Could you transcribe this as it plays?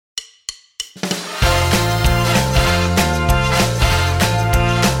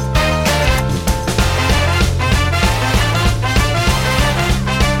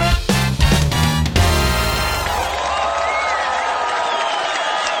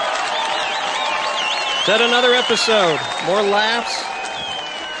Set another episode, more laughs,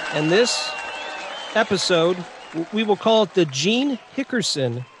 and this episode, we will call it the Gene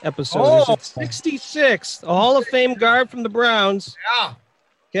Hickerson episode. It's 66, a Hall of Fame guard from the Browns. Yeah.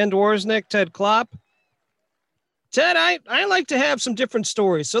 Ken Dworsnik, Ted Klopp. Ted, I like to have some different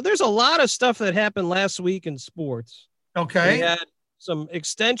stories. So there's a lot of stuff that happened last week in sports. Okay. We had some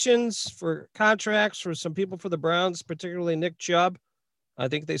extensions for contracts for some people for the Browns, particularly Nick Chubb. I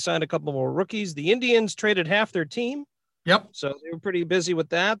think they signed a couple more rookies. The Indians traded half their team. Yep. So they were pretty busy with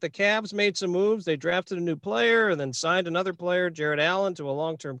that. The Cavs made some moves. They drafted a new player and then signed another player, Jared Allen, to a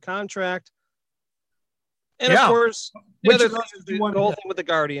long-term contract. And of course, the whole thing with the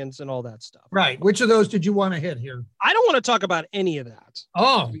Guardians and all that stuff. Right. Which of those did you want to hit here? I don't want to talk about any of that.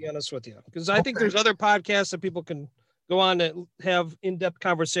 Oh, to be honest with you, because I think there's other podcasts that people can go on to have in-depth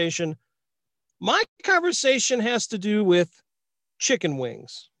conversation. My conversation has to do with chicken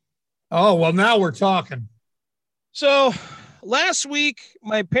wings. Oh, well, now we're talking. So last week,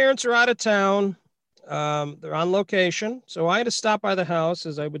 my parents are out of town. They're on location. So I had to stop by the house,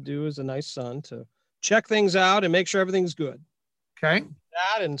 as I would do as a nice son, to check things out and make sure everything's good. Okay.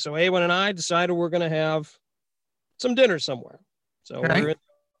 And so Awen and I decided we're going to have some dinner somewhere. So we're in the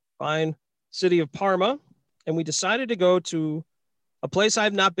fine city of Parma, and we decided to go to a place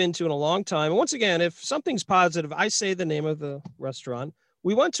I've not been to in a long time. And once again, if something's positive, I say the name of the restaurant.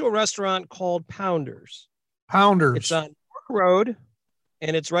 We went to a restaurant called Pounders. Pounders. It's on York Road,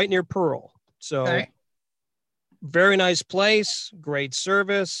 and it's right near Pearl. So very nice place, great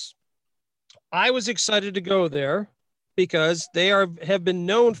service. I was excited to go there because they have been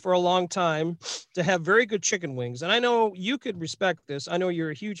known for a long time to have very good chicken wings. And I know you could respect this. I know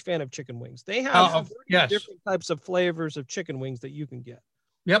you're a huge fan of chicken wings. They have different types of flavors of chicken wings that you can get.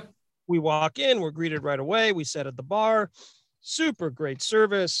 Yep. We walk in, we're greeted right away. We sat at the bar. Super great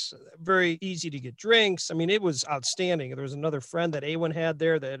service, very easy to get drinks. I mean, it was outstanding. There was another friend that Awen had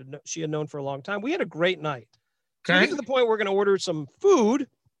there that she had known for a long time. We had a great night. So we get to the point where we're going to order some food,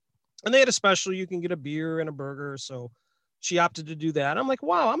 and they had a special. You can get a beer and a burger. So she opted to do that. I'm like,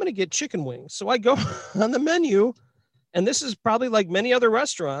 wow, I'm going to get chicken wings. So I go on the menu, and this is probably like many other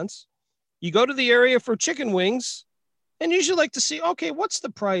restaurants. You go to the area for chicken wings, and usually like to see, okay, what's the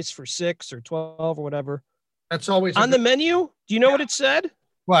price for 6 or 12 or whatever? That's always on the menu. Do you know what it said?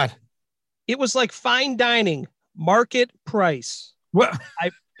 What? It was like fine dining, market price. What?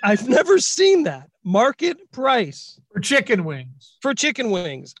 I've never seen that. Market price. For chicken wings. For chicken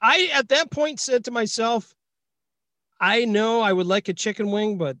wings. I, at that point, said to myself, I know I would like a chicken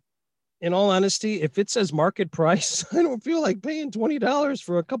wing, but in all honesty, if it says market price, I don't feel like paying $20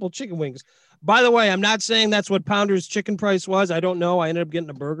 for a couple chicken wings. By the way, I'm not saying that's what Pounders chicken price was. I don't know. I ended up getting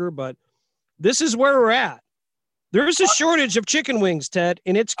a burger, but this is where we're at. There's a shortage of chicken wings, Ted,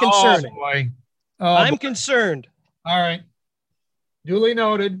 and it's concerning. Oh, boy. I'm concerned. All right. Duly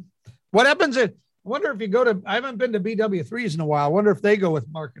noted. What happens I wonder if you go to, I haven't been to BW3s in a while. I wonder if they go with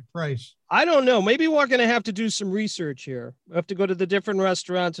market price. I don't know. Maybe we're going to have to do some research here. We have to go to the different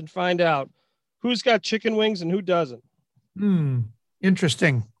restaurants and find out who's got chicken wings and who doesn't.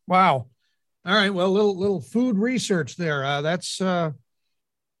 Interesting. Wow. All right. Well, little food research there. That's all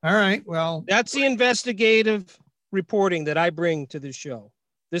right. Well, that's the investigative reporting that I bring to this show.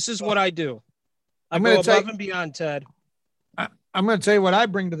 This is what I do. I go above and beyond, Ted. I'm going to tell you what I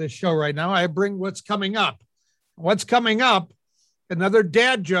bring to this show right now. I bring what's coming up. What's coming up? Another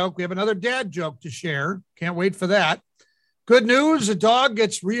dad joke. We have another dad joke to share. Can't wait for that. Good news. A dog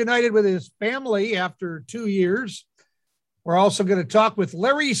gets reunited with his family after 2 years. We're also going to talk with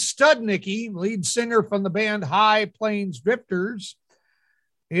Larry Studnicki, lead singer from the band High Plains Drifters.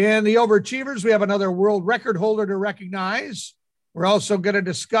 In the Overachievers, we have another world record holder to recognize. We're also going to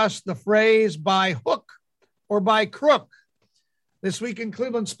discuss the phrase by hook or by crook. This week in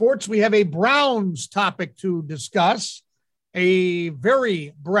Cleveland sports, we have a Browns topic to discuss, a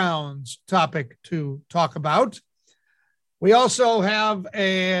very Browns topic to talk about. We also have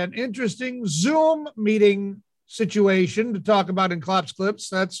an interesting Zoom meeting situation to talk about in Klopp's Clips.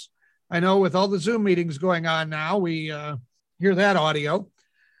 That's, I know with all the Zoom meetings going on now, we hear that audio.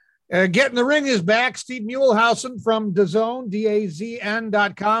 Get in the Ring is back. Steve Muehlhausen from DAZN,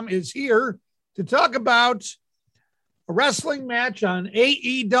 DAZN.com, is here to talk about a wrestling match on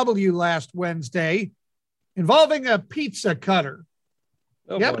AEW last Wednesday involving a pizza cutter.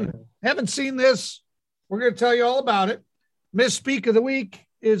 Haven't seen this. We're going to tell you all about it. Misspeak of the Week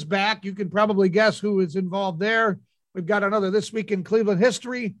is back. You can probably guess who is involved there. We've got another This Week in Cleveland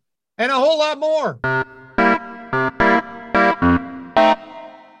history and a whole lot more.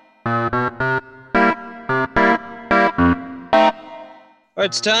 All All right,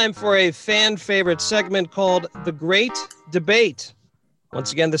 it's time for a fan favorite segment called The Great Debate.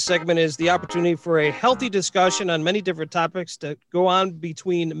 Once again, the segment is the opportunity for a healthy discussion on many different topics that go on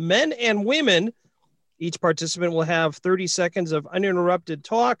between men and women. Each participant will have 30 seconds of uninterrupted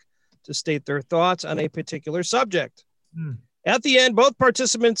talk to state their thoughts on a particular subject. At the end, both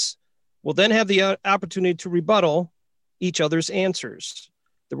participants will then have the opportunity to rebuttal each other's answers.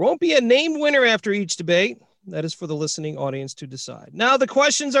 There won't be a named winner after each debate. That is for the listening audience to decide. Now, the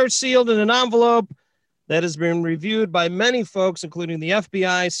questions are sealed in an envelope that has been reviewed by many folks, including the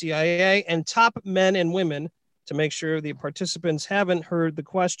FBI, CIA, and top men and women, to make sure the participants haven't heard the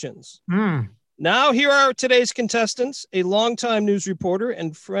questions. Now, here are today's contestants: a longtime news reporter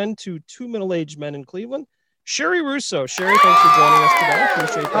and friend to two middle-aged men in Cleveland, Sherry Russo. Sherry, thanks for joining us today.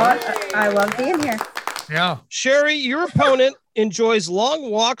 Appreciate that. I love being here. Yeah. Sherry, your opponent enjoys long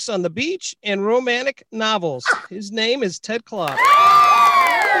walks on the beach and romantic novels. His name is Ted Klopp.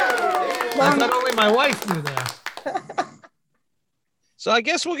 I thought only my wife knew that. So I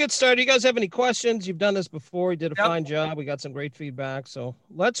guess we'll get started. You guys have any questions? You've done this before. You did a fine job. We got some great feedback. So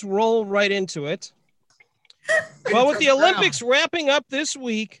let's roll right into it. Well, with the Olympics wrapping up this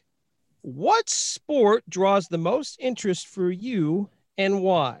week, what sport draws the most interest for you and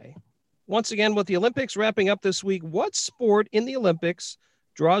why? Once again, with the Olympics wrapping up this week, what sport in the Olympics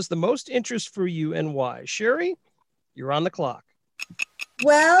draws the most interest for you and why? Sherry, you're on the clock.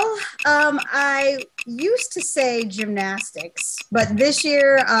 Well, I used to say gymnastics, but this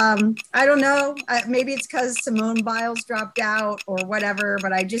year, I don't know. Maybe it's because Simone Biles dropped out or whatever,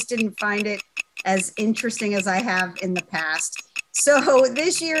 but I just didn't find it as interesting as I have in the past. So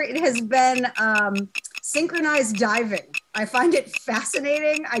this year it has been synchronized diving. I find it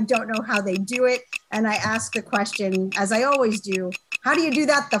fascinating. I don't know how they do it. And I ask the question, as I always do, how do you do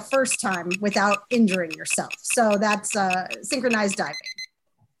that the first time without injuring yourself? So that's synchronized diving.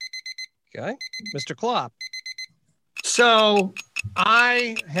 Okay. Mr. Klopp. So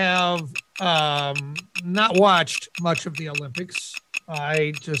I have not watched much of the Olympics.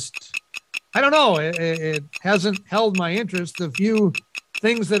 I don't know. It hasn't held my interest. The few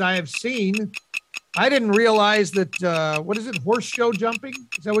things that I have seen, I didn't realize that, what is it? Horse show jumping?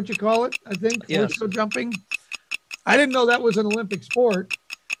 Is that what you call it? I think. Yes. Horse show jumping. I didn't know that was an Olympic sport.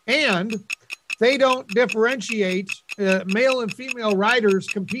 And they don't differentiate. Male and female riders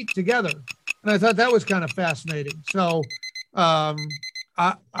compete together. And I thought that was kind of fascinating. So I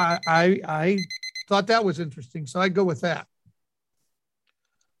thought that was interesting. So I'd go with that.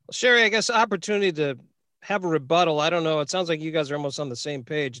 Well, Sherry, I guess opportunity to have a rebuttal. I don't know. It sounds like you guys are almost on the same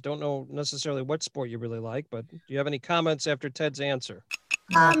page. Don't know necessarily what sport you really like, but do you have any comments after Ted's answer?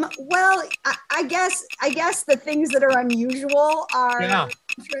 Well, I guess the things that are unusual are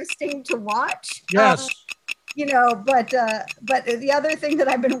interesting to watch. Yes. But the other thing that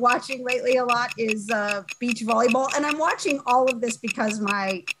I've been watching lately a lot is beach volleyball. And I'm watching all of this because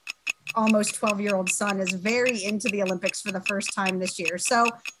my almost 12-year-old son is very into the Olympics for the first time this year. So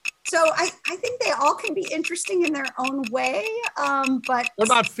I think they all can be interesting in their own way. But what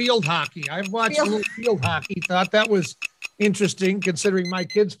about field hockey? I've watched a little field hockey. Thought that was interesting considering my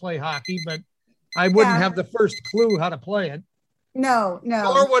kids play hockey, but I wouldn't have the first clue how to play it. No.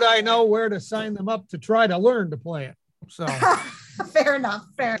 Nor would I know where to sign them up to try to learn to play it. So fair enough.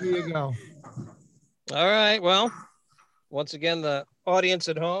 There you go. All right. Well, once again, the audience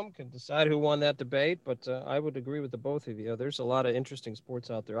at home can decide who won that debate, but I would agree with the both of you. There's a lot of interesting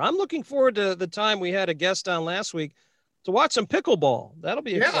sports out there. I'm looking forward to the time we had a guest on last week to watch some pickleball. That'll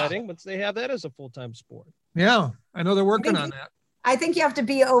be exciting once they have that as a full-time sport. Yeah, I know they're working on that. I think you have to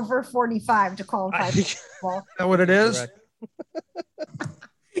be over 45 to qualify for pickleball. Is that what it is?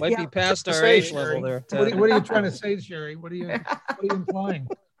 Might be past our age level there. What are you trying to say, Sherry? What are you implying?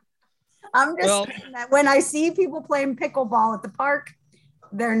 I'm just saying that when I see people playing pickleball at the park,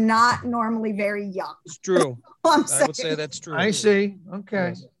 they're not normally very young. It's true. I would say that's true. I see. Okay.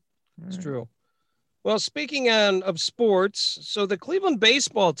 Yes. It's true. Well, speaking of sports, so the Cleveland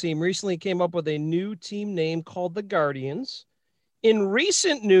baseball team recently came up with a new team name called the Guardians. In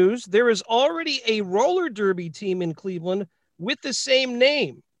recent news, there is already a roller derby team in Cleveland with the same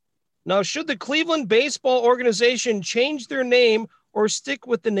name. Now, should the Cleveland baseball organization change their name or stick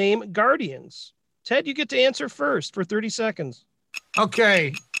with the name Guardians? Ted, you get to answer first for 30 seconds.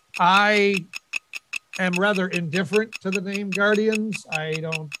 Okay. I am rather indifferent to the name Guardians. I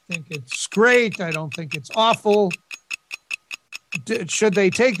don't think it's great. I don't think it's awful. Should they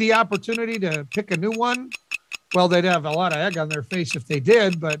take the opportunity to pick a new one? Well, they'd have a lot of egg on their face if they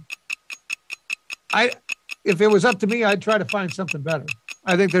did, but if it was up to me, I'd try to find something better.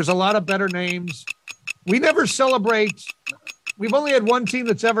 I think there's a lot of better names. We never celebrate we've only had one team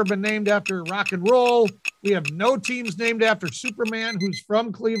that's ever been named after rock and roll. We have no teams named after Superman, who's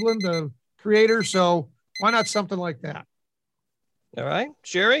from Cleveland, the creator. So why not something like that? All right,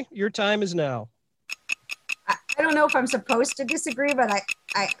 Sherry, your time is now. I don't know if I'm supposed to disagree, but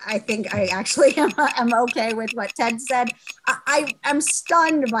I think I actually am okay with what Ted said. I'm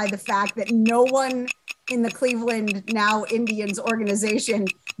stunned by the fact that no one in the Cleveland Now Indians organization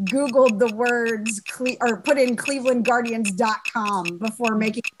Googled the words or put in clevelandguardians.com before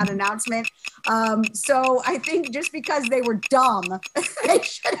making that announcement. So I think just because they were dumb, they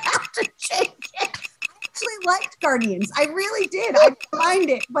should have to change it. Actually liked Guardians. I really did. I find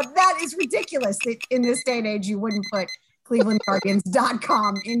it, but that is ridiculous that in this day and age you wouldn't put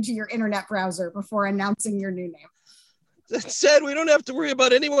clevelandguardians.com into your internet browser before announcing your new name. That said, we don't have to worry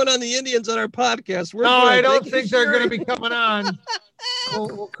about anyone on the Indians on our podcast. No, I don't think they're going to be coming on.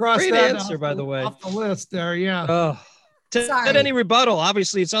 We'll cross Great that answer, by the way. off the list there. Yeah. Oh, Ted, any rebuttal?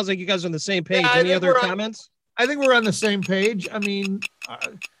 Obviously, it sounds like you guys are on the same page. Yeah, any other comments? I think we're on the same page. I mean,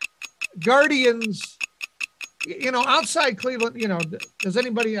 Guardians, outside Cleveland, does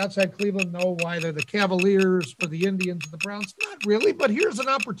anybody outside Cleveland know why they're the Cavaliers or the Indians and the Browns? Not really, but here's an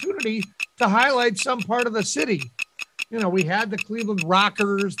opportunity to highlight some part of the city. We had the Cleveland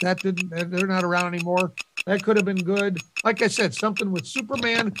Rockers. They're not around anymore. That could have been good. Like I said, something with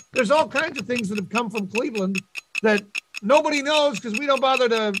Superman. There's all kinds of things that have come from Cleveland that nobody knows because we don't bother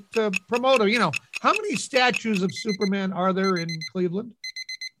to promote them. How many statues of Superman are there in Cleveland?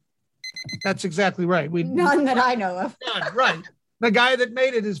 That's exactly right. None that I know of. None, right. The guy that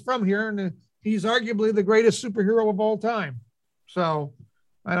made it is from here, and he's arguably the greatest superhero of all time. So,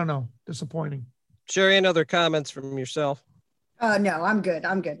 I don't know. Disappointing. Sherry, any other comments from yourself? No, I'm good.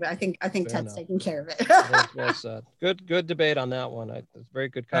 I think Ted's taking care of it. Well said. Good debate on that one. It's very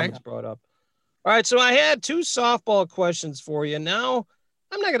good comments brought up. All right, so I had two softball questions for you. Now,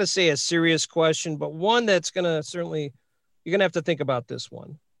 I'm not going to say a serious question, but one that's going to certainly, you're going to have to think about this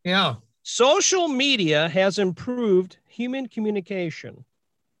one. Yeah. Social media has improved human communication.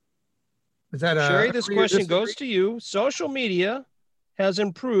 Is that Sherry, this question goes to you. Social media has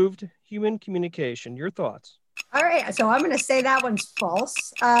improved human communication. Your thoughts? All right. So I'm going to say that one's false.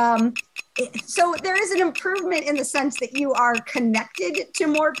 So there is an improvement in the sense that you are connected to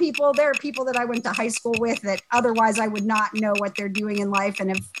more people. There are people that I went to high school with that otherwise I would not know what they're doing in life and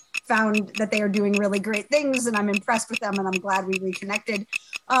have found that they are doing really great things. And I'm impressed with them and I'm glad we reconnected.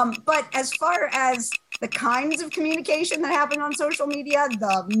 But as far as the kinds of communication that happen on social media,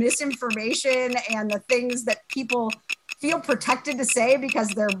 the misinformation and the things that people feel protected to say because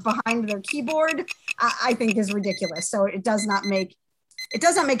they're behind their keyboard, I think is ridiculous. So it does not make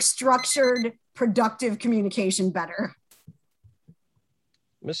structured, productive communication better.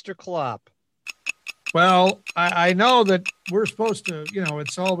 Mr. Klopp. Well, I know that we're supposed to,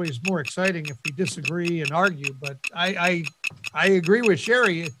 it's always more exciting if we disagree and argue, but I agree with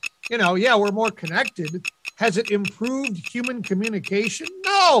Sherry. We're more connected. Has it improved human communication?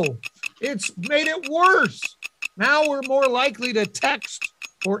 No, it's made it worse. Now we're more likely to text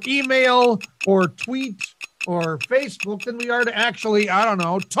or email or tweet or Facebook than we are to actually,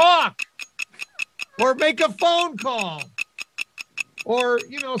 talk or make a phone call or,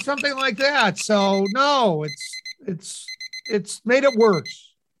 something like that. So no, it's made it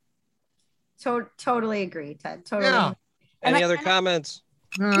worse. Totally agree, Ted. Totally. Yeah. Any other comments?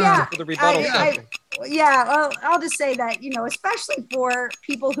 Yeah. For the rebuttal well, I'll just say that, especially for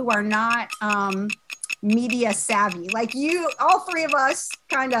people who are not media savvy, like all three of us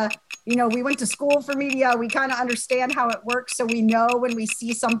kind of, we went to school for media. We kind of understand how it works. So we know when we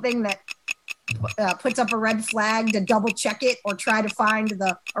see something that puts up a red flag to double check it or try to find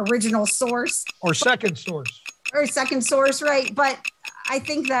the original source. Or second source. Right. But I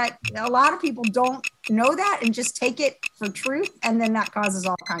think that a lot of people don't know that and just take it for truth. And then that causes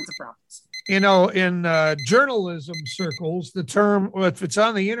all kinds of problems. In journalism circles, the term, if it's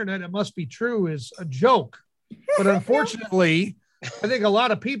on the internet, it must be true, is a joke. But unfortunately, I think a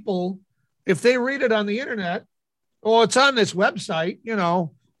lot of people, if they read it on the internet, it's on this website,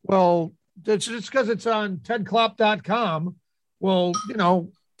 well, it's just because it's on tedklopp.com. Well,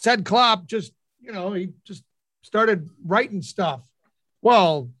 Ted Klopp just, he just started writing stuff.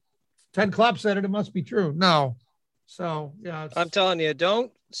 Well, Ted Klopp said it must be true. No. So, yeah. I'm telling you,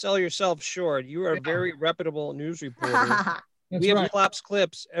 don't sell yourself short. You are a very reputable news reporter. We have Klopp's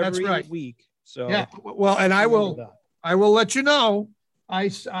clips every week. So yeah, well, and I will let you know. I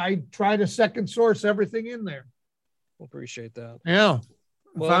try to second source everything in there. Appreciate that. Yeah.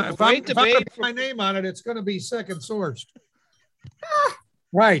 Well, if I put my name on it, it's going to be second sourced.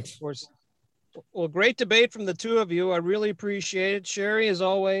 Right. Of course. Well, great debate from the two of you. I really appreciate it. Sherry, as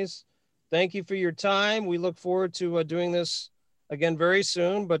always, thank you for your time. We look forward to doing this again very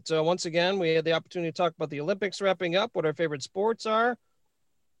soon. But once again, we had the opportunity to talk about the Olympics wrapping up, what our favorite sports are,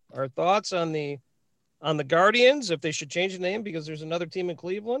 our thoughts on the Guardians, if they should change the name because there's another team in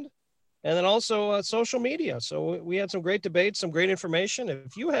Cleveland, and then also social media. So we had some great debates, some great information.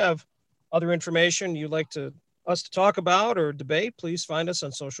 If you have other information you'd like us to talk about or debate, please find us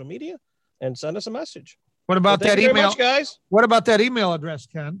on social media and send us a message. What about that email, very much, guys? What about that email address,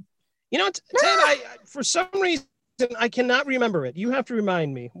 Ken? You know, Ted, for some reason, I cannot remember it. You have to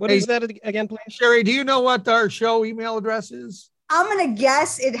remind me. What is that again, please? Sherry, do you know what our show email address is? I'm going to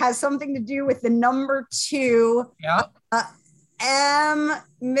guess it has something to do with the number 2. Yeah.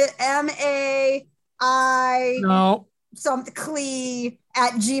 MAI. No. Something Clee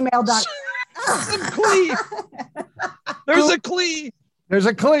at gmail.com. Clee. There's a Clee. There's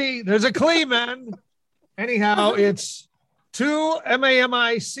a Clee. There's a Clee, man. Anyhow, it's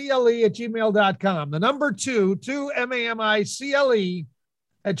 2MAMICLE at gmail.com. The number 2 MAMICLE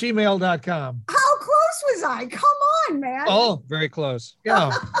at gmail.com. How close was I? Come on, man. Oh, very close.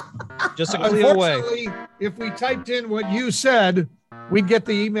 Yeah. Just a Clee away. If we typed in what you said, we'd get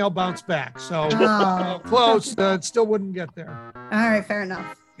the email bounce back. So close, it still wouldn't get there. All right, fair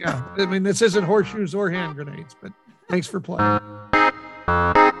enough. Yeah. I mean, this isn't horseshoes or hand grenades, but thanks for playing.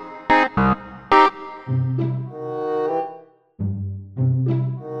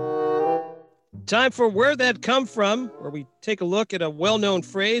 Time for Where That Come From, where we take a look at a well-known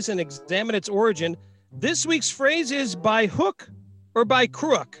phrase and examine its origin. This week's phrase is by hook or by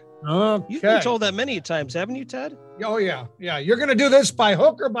crook. Okay. You've been told that many times, haven't you, Ted? Oh, yeah. Yeah. You're going to do this by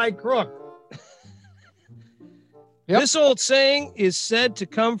hook or by crook? Yep. This old saying is said to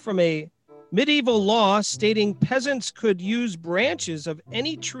come from a medieval law stating peasants could use branches of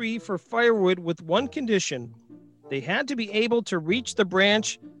any tree for firewood with one condition. They had to be able to reach the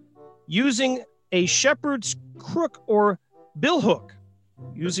branch using a shepherd's crook or billhook.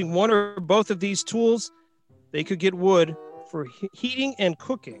 Using one or both of these tools, they could get wood for heating and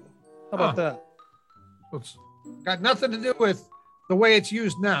cooking. How about that? It's got nothing to do with the way it's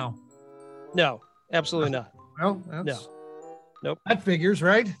used now. No, absolutely not. Well, no. Nope. That figures,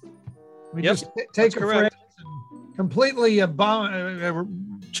 right? We Yep. just take That's a correct. phrase and completely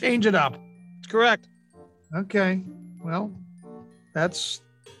change it up. That's correct. Okay. Well, that's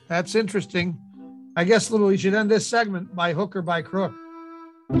interesting. I guess, Lou, we should end this segment by hook or by crook.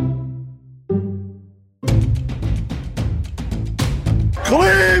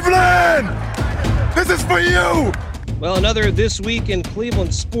 Cleveland! This is for you! Well, another This Week in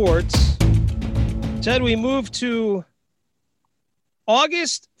Cleveland Sports. Ted, we move to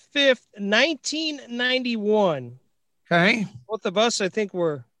August 5th, 1991. Okay. Both of us, I think,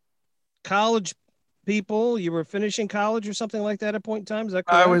 were college people. You were finishing college or something like that at a point in time. Is that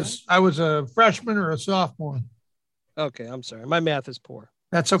correct? I was a freshman or a sophomore. Okay, I'm sorry. My math is poor.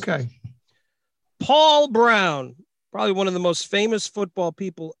 That's okay. Paul Brown, probably one of the most famous football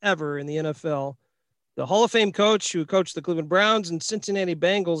people ever in the NFL. The Hall of Fame coach who coached the Cleveland Browns and Cincinnati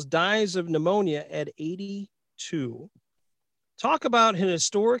Bengals dies of pneumonia at 82. Talk about an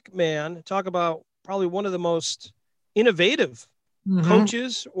historic man. Talk about probably one of the most innovative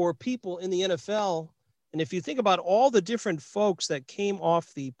coaches or people in the NFL. And if you think about all the different folks that came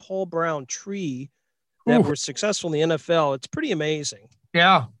off the Paul Brown tree that were successful in the NFL, it's pretty amazing.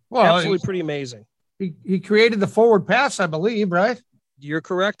 Yeah. Well, absolutely pretty amazing. He created the forward pass, I believe, right? You're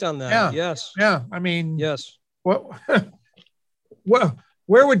correct on that. Yeah. Yes. Yeah. I mean, yes. What?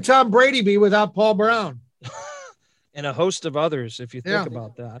 Where would Tom Brady be without Paul Brown? And a host of others, if you think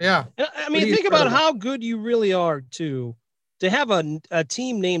about that. Yeah. I mean, think about how good you really are to have a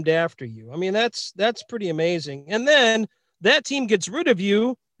team named after you. I mean, that's pretty amazing. And then that team gets rid of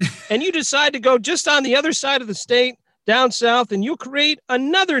you and you decide to go just on the other side of the state down south and you create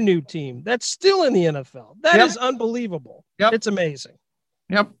another new team that's still in the NFL. That is unbelievable. Yep. It's amazing.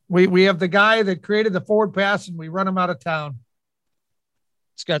 Yep. We have the guy that created the forward pass and we run him out of town.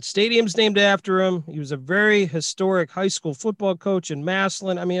 It's got stadiums named after him. He was a very historic high school football coach in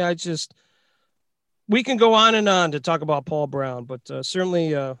Massillon. I mean, we can go on and on to talk about Paul Brown, but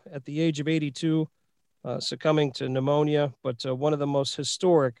certainly at the age of 82, succumbing to pneumonia, but one of the most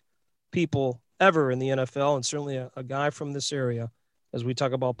historic people ever in the NFL, and certainly a guy from this area as we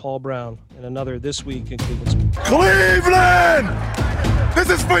talk about Paul Brown and another This Week in Cleveland. Cleveland! This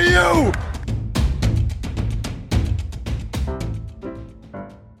is for you!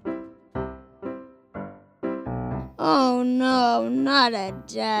 Oh no, not a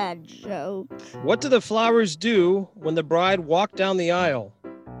dad joke. What do the flowers do when the bride walked down the aisle?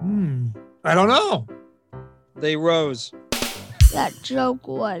 I don't know. They rose. That joke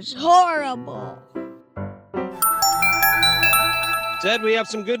was horrible. Ted, we have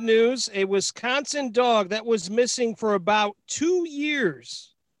some good news. A Wisconsin dog that was missing for about 2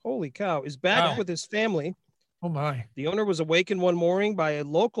 years, holy cow, is back with his family. Oh, my. The owner was awakened one morning by a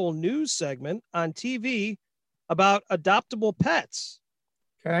local news segment on TV about adoptable pets.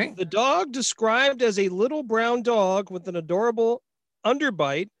 Okay. The dog, described as a little brown dog with an adorable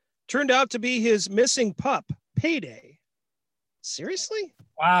underbite, turned out to be his missing pup, Payday. Seriously?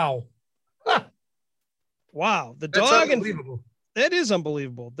 Wow. Wow. The That's dog unbelievable. That is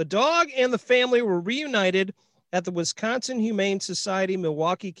unbelievable. The dog and the family were reunited at the Wisconsin Humane Society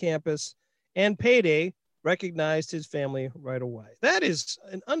Milwaukee campus, and Payday recognized his family right away. That is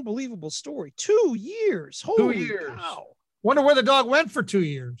an unbelievable story. 2 years. Holy 2 years. cow. Wonder where the dog went for 2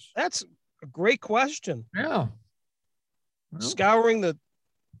 years. That's a great question. Yeah. Well, Scouring the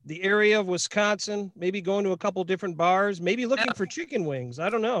area of Wisconsin, maybe going to a couple different bars, maybe looking for chicken wings. I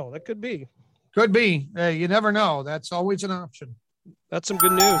don't know. That could be. could be. You never know. That's always an option. That's some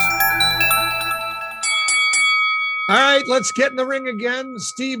good news. All right, let's get in the ring again.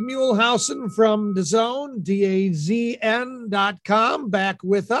 Steve Muehlhausen from DAZN, DAZN.com, back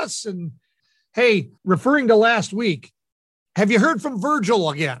with us. And hey, referring to last week, have you heard from Virgil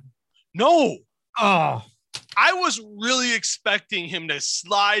again? No. Oh, I was really expecting him to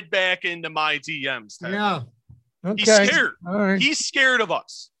slide back into my DMs. Ted. yeah. Okay. He's scared. All right. He's scared of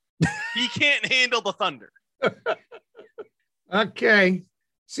us. He can't handle the thunder. Okay.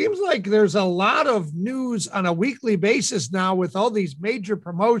 Seems like there's a lot of news on a weekly basis now with all these major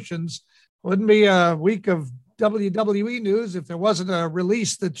promotions. Wouldn't be a week of WWE news if there wasn't a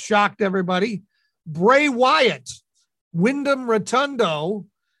release that shocked everybody. Bray Wyatt, Wyndham Rotundo,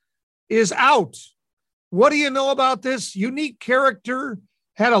 is out. What do you know about this unique character?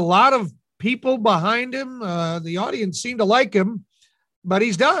 Had a lot of people behind him. The audience seemed to like him, but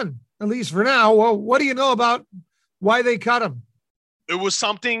he's done, at least for now. Well, what do you know about why they cut him? It was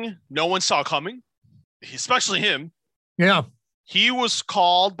something no one saw coming, especially him. Yeah. He was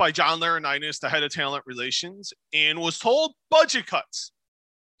called by John Laurinaitis, the head of talent relations, and was told budget cuts.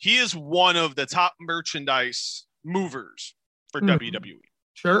 He is one of the top merchandise movers for WWE.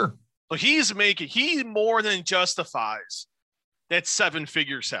 Sure. So he more than justifies that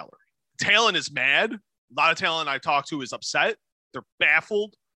 7-figure salary. Talent is mad. A lot of talent I talk to is upset. They're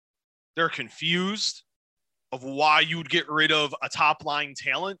baffled. They're confused of why you would get rid of a top line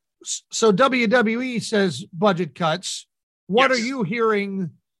talent. So WWE says budget cuts. What Yes. are you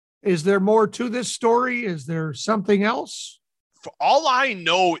hearing? Is there more to this story? Is there something else? For all I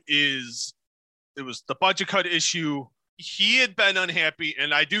know is it was the budget cut issue. He had been unhappy,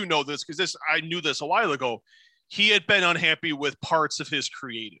 and I do know this because I knew this a while ago. He had been unhappy with parts of his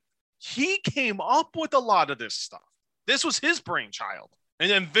creative. He came up with a lot of this stuff. This was his brainchild. And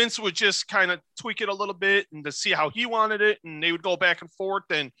then Vince would just kind of tweak it a little bit and to see how he wanted it. And they would go back and forth.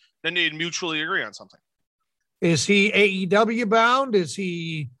 And then they'd mutually agree on something. Is he AEW bound? Is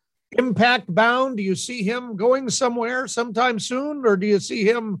he Impact bound? Do you see him going somewhere sometime soon? Or do you see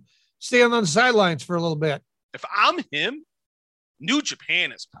him staying on the sidelines for a little bit? If I'm him, New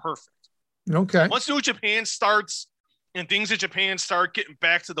Japan is perfect. Okay. Once New Japan starts and things in Japan start getting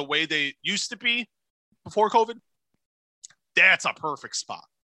back to the way they used to be before COVID, that's a perfect spot.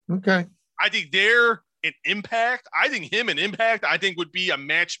 Okay. I think they're an Impact. I think him and Impact, I think would be a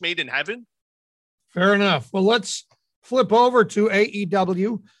match made in heaven. Fair enough. Well, let's flip over to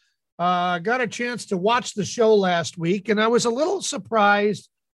AEW. Got a chance to watch the show last week, and I was a little surprised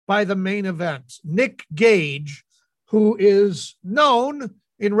by the main event. Nick Gage, who is known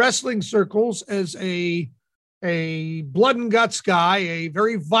in wrestling circles as a blood and guts guy, a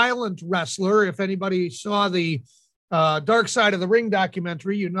very violent wrestler. If anybody saw the Dark Side of the Ring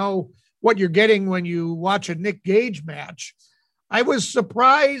documentary, you know what you're getting when you watch a Nick Gage match. I was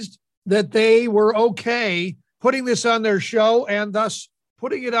surprised that they were okay putting this on their show and thus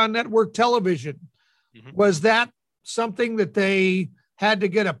putting it on network television. Mm-hmm. Was that something that they had to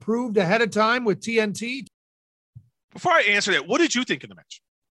get approved ahead of time with TNT? Before I answer that, what did you think of the match?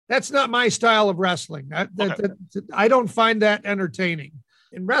 That's not my style of wrestling. I don't find that entertaining.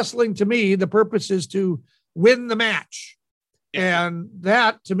 In wrestling, to me, the purpose is to win the match. Yeah. And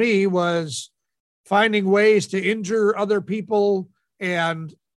that, to me, was finding ways to injure other people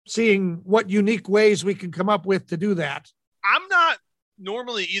and seeing what unique ways we can come up with to do that. I'm not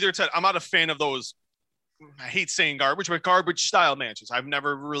normally either. I'm not a fan of those. I hate saying garbage, but garbage style matches. I've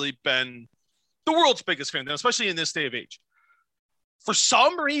never really been the world's biggest fan, especially in this day of age. For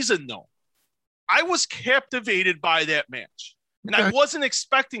some reason, though, I was captivated by that match, and I wasn't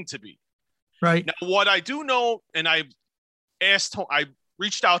expecting to be. Right. Now, what I do know, and I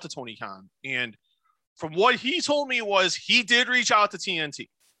reached out to Tony Khan, and from what he told me was he did reach out to TNT.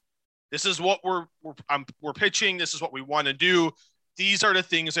 This is what we're pitching. This is what we want to do. These are the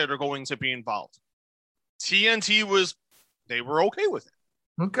things that are going to be involved. TNT they were okay with it.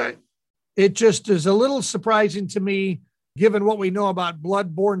 Okay. It just is a little surprising to me, given what we know about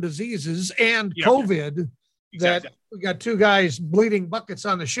bloodborne diseases and COVID, Exactly. that we got two guys bleeding buckets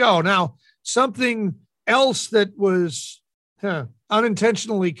on the show. Now, something else that was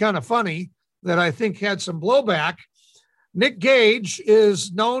unintentionally kind of funny that I think had some blowback. Nick Gage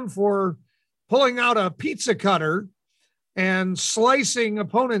is known for pulling out a pizza cutter and slicing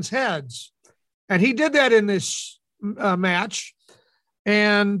opponents' heads. And he did that in this match.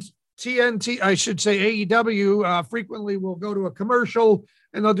 And TNT, I should say AEW, frequently will go to a commercial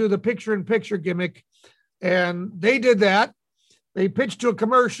and they'll do the picture-in-picture gimmick. And they did that. They pitched to a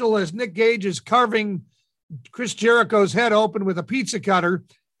commercial as Nick Gage is carving Chris Jericho's head open with a pizza cutter.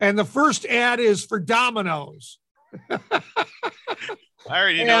 And the first ad is for Domino's. I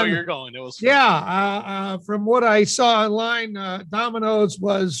already know where you're going. It was fun. Yeah. From what I saw online, Domino's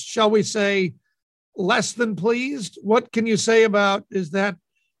was, shall we say, less than pleased. What can you say about,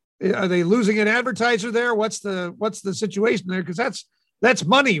 are they losing an advertiser there? What's the situation there? Because that's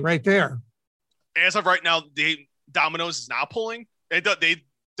money right there. As of right now, Domino's is not pulling.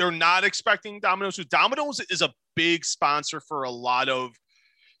 They're not expecting Domino's. Domino's is a big sponsor for a lot of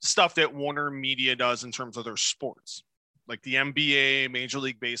stuff that Warner Media does in terms of their sports, like the NBA, Major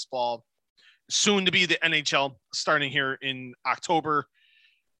League Baseball, soon to be the NHL starting here in October,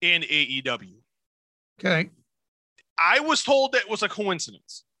 and AEW. Okay. I was told that was a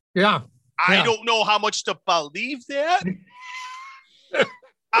coincidence. Yeah. I don't know how much to believe that.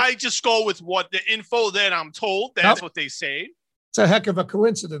 I just go with what the info that I'm told. That's what they say. It's a heck of a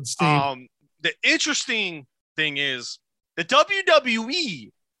coincidence, Steve. The interesting thing is the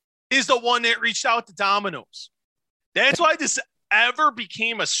WWE is the one that reached out to Domino's. That's why this ever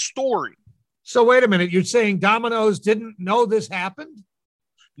became a story. So wait a minute. You're saying Domino's didn't know this happened?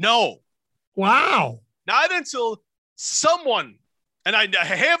 No. Wow. Not until someone, and I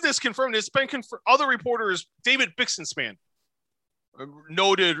have this confirmed, it's been confirmed, other reporters, David Bixenspan, a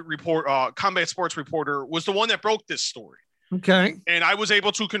noted combat sports reporter, was the one that broke this story. Okay. And I was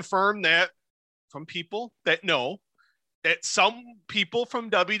able to confirm that from people that know that some people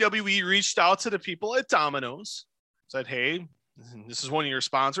from WWE reached out to the people at Domino's, said, hey, this is one of your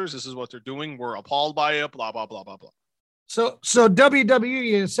sponsors. This is what they're doing. We're appalled by it, blah, blah, blah, blah, blah. So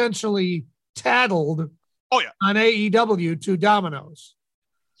WWE essentially tattled on AEW to Domino's.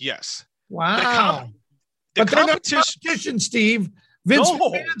 Yes. Wow. The but they're not competition, competition, Steve. Vince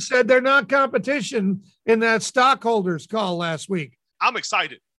McMahon said they're not competition in that stockholders call last week. I'm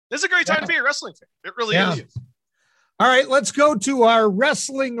excited. This is a great time to be a wrestling fan. It really is. All right, let's go to our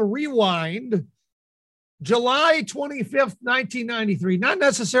Wrestling Rewind. July 25th, 1993. Not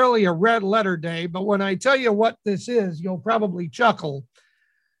necessarily a red letter day, but when I tell you what this is, you'll probably chuckle.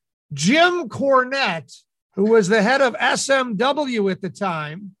 Jim Cornette, who was the head of SMW at the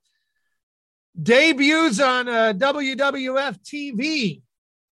time, debuts on WWF TV.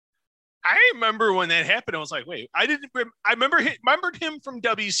 I remember when that happened. I was like, wait, I remembered him from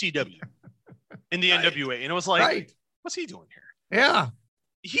WCW in the NWA. And it was like, what's he doing here? Yeah.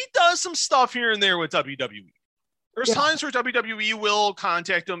 He does some stuff here and there with WWE. There's times where WWE will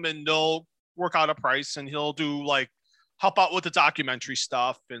contact him and they'll work out a price and he'll do help out with the documentary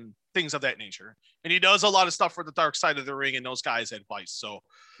stuff and things of that nature. And he does a lot of stuff for the Dark Side of the Ring and those guys at Vice. So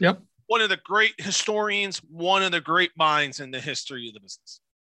one of the great historians, one of the great minds in the history of the business.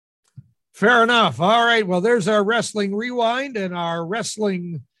 Fair enough. All right. Well, there's our Wrestling Rewind and our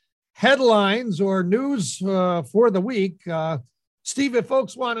wrestling headlines or news for the week. Steve, if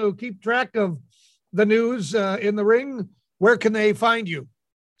folks want to keep track of the news in the ring, where can they find you?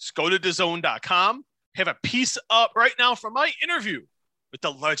 Just go to DAZN.com. Have a piece up right now from my interview with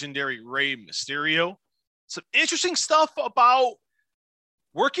the legendary Rey Mysterio. Some interesting stuff about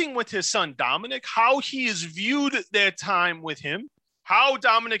working with his son, Dominic, how he is viewed that time with him, how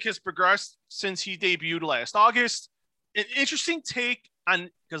Dominic has progressed since he debuted last August. An interesting take on,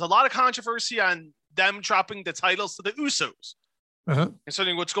 there's a lot of controversy on them dropping the titles to the Usos.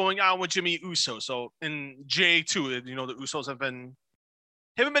 Concerning what's going on with Jimmy Uso. So in J2, the Usos haven't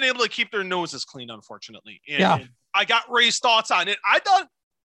been able to keep their noses clean, unfortunately. And I got Ray's thoughts on it. I thought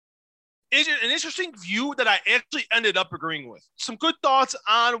it's an interesting view that I actually ended up agreeing with. Some good thoughts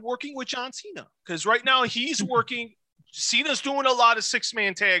on working with John Cena, because right now he's working. Cena's doing a lot of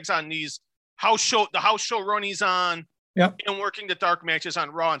 6-man tags on these the house show run he's on. Yep. And working the dark matches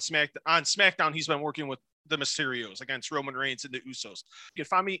on Raw and SmackDown, he's been working with the Mysterios against Roman Reigns and the Usos. You can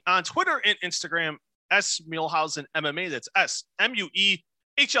find me on Twitter and Instagram, S Muehlhausen MMA. That's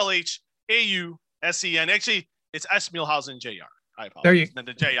SMUEHLHAUSEN. Actually, it's S Muehlhausen JR. I apologize. There you and then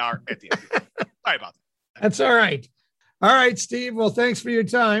the JR at the end. Sorry about that. That's all right. All right, Steve. Well, thanks for your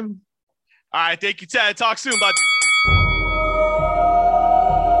time. All right. Thank you, Ted. Talk soon, bud.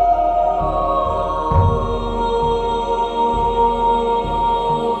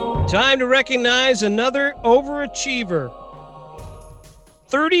 Time to recognize another overachiever.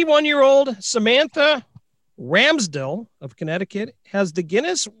 31-year-old Samantha Ramsdell of Connecticut has the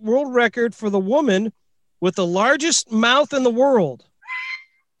Guinness World Record for the woman with the largest mouth in the world.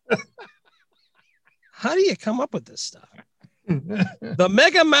 How do you come up with this stuff? The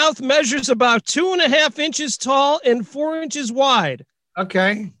mega mouth measures about 2.5 inches tall and 4 inches wide.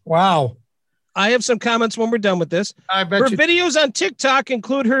 Okay. Wow. I have some comments when we're done with this. I bet Her you. videos on TikTok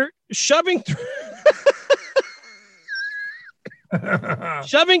include her shoving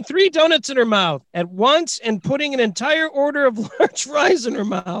 3 donuts in her mouth at once and putting an entire order of large fries in her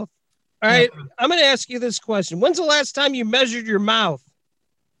mouth. All right, I'm going to ask you this question. When's the last time you measured your mouth?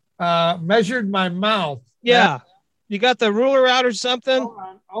 Measured my mouth. Yeah. You got the ruler out or something? Hold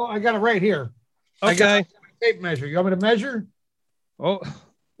on. Oh, I got it right here. I Okay. got a tape measure. You want me to measure? Oh,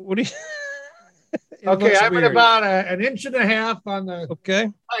 what do you? It Okay, looks I'm at weird. about an inch and a half on the Okay.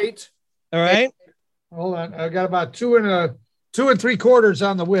 height. All right. Hold on. I got about 2 3/4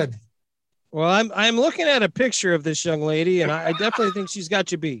 on the width. Well, I'm looking at a picture of this young lady, and I definitely think she's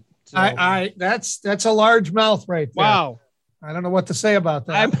got you beat. So, That's a large mouth right there. wow. I don't know what to say about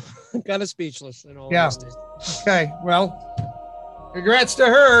that. I'm kind of speechless in all Yeah. honesty. Okay, well, congrats to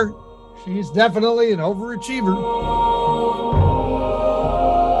her. She's definitely an overachiever.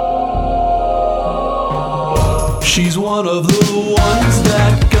 She's one of the ones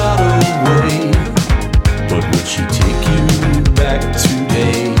that got away, but would she take you back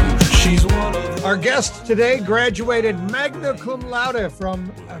today? She's one of Our guest today graduated magna cum laude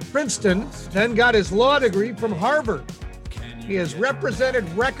from Princeton, then got his law degree from Harvard. He has represented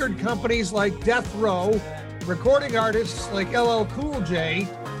record companies like Death Row, recording artists like LL Cool J,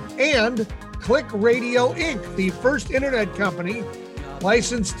 and Click Radio Inc., the first internet company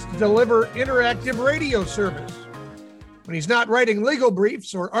licensed to deliver interactive radio service. When he's not writing legal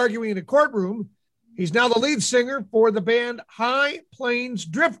briefs or arguing in a courtroom, he's now the lead singer for the band High Plains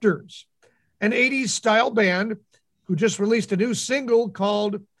Drifters, an 80s style band who just released a new single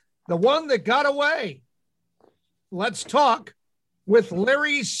called The One That Got Away. Let's talk with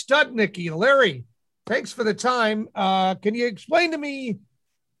Larry Studnicki. Larry, thanks for the time. Can you explain to me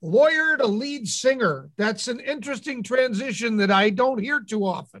lawyer to lead singer? That's an interesting transition that I don't hear too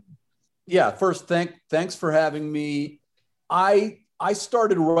often. Yeah, first, thanks for having me. I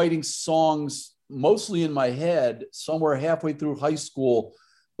started writing songs mostly in my head somewhere halfway through high school,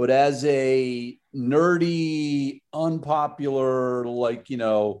 but as a nerdy, unpopular,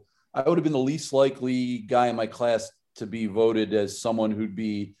 I would have been the least likely guy in my class to be voted as someone who'd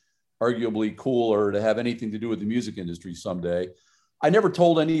be arguably cool or to have anything to do with the music industry someday. I never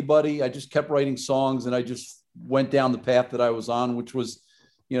told anybody. I just kept writing songs, and I just went down the path that I was on, which was,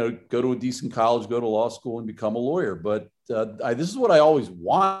 go to a decent college, go to law school, and become a lawyer. But this is what I always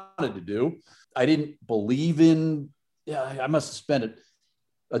wanted to do. I didn't believe in, I must have spent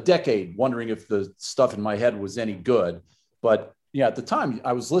a decade wondering if the stuff in my head was any good. But at the time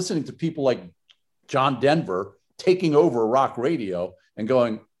I was listening to people like John Denver taking over rock radio and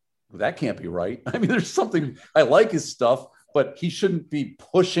going, well, that can't be right. I mean, there's something, I like his stuff, but he shouldn't be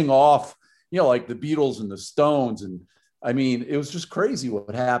pushing off, like the Beatles and the Stones. And I mean, it was just crazy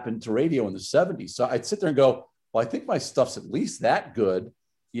what happened to radio in the 70s. So I'd sit there and go, well, I think my stuff's at least that good,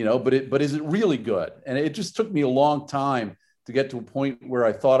 but is it really good? And it just took me a long time to get to a point where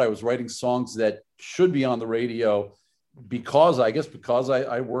I thought I was writing songs that should be on the radio because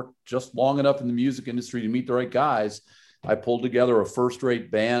I worked just long enough in the music industry to meet the right guys. I pulled together a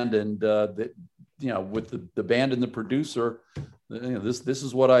first-rate band, and with the band and the producer, this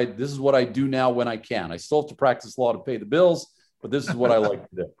is what I do now when I can. I still have to practice law to pay the bills, but this is what I like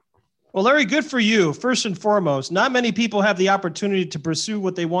to do. Well, Larry, good for you. First and foremost, not many people have the opportunity to pursue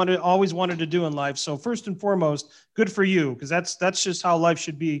what they always wanted to do in life. So first and foremost, good for you, because that's just how life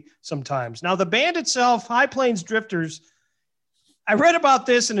should be sometimes. Now, the band itself, High Plains Drifters, I read about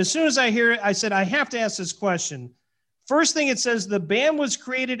this, and as soon as I hear it, I said, I have to ask this question. First thing it says, the band was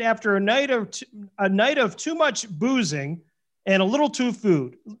created after a night of too much boozing and a little too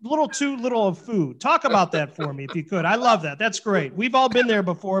little of food. Talk about that for me, if you could. I love that. That's great. We've all been there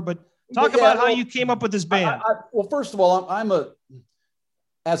before, but Talk about how you came up with this band. Well, first of all,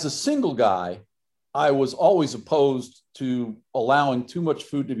 as a single guy, I was always opposed to allowing too much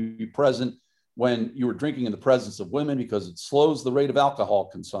food to be present when you were drinking in the presence of women, because it slows the rate of alcohol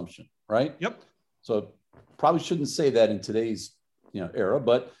consumption, right? Yep. So probably shouldn't say that in today's era,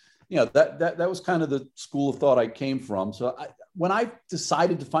 but that was kind of the school of thought I came from. So when I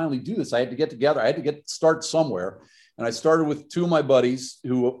decided to finally do this, I had to get together. I had to start somewhere, and I started with two of my buddies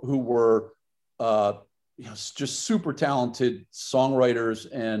who were just super talented songwriters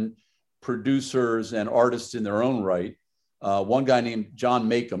and producers and artists in their own right. One guy named John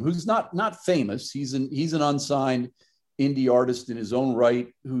Makem, who's not famous. He's an unsigned indie artist in his own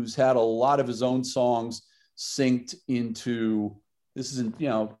right, who's had a lot of his own songs synced into, this isn't,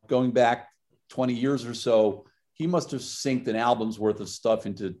 going back 20 years or so, he must have synced an album's worth of stuff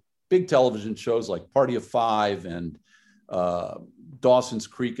into big television shows like Party of Five and Dawson's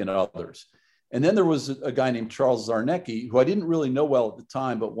Creek and others. And then there was a guy named Charles Zarnecki, who I didn't really know well at the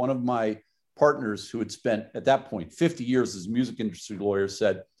time, but one of my partners who had spent at that point 50 years as a music industry lawyer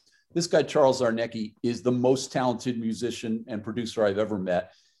said, this guy, Charles Zarnecki, is the most talented musician and producer I've ever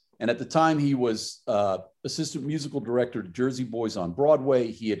met. And at the time, he was assistant musical director to Jersey Boys on Broadway.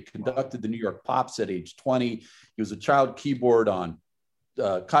 He had conducted the New York Pops at age 20. He was a child keyboard on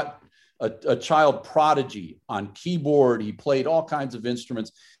a child prodigy on keyboard. He played all kinds of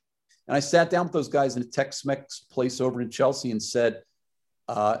instruments. And I sat down with those guys in a Tex-Mex place over in Chelsea and said,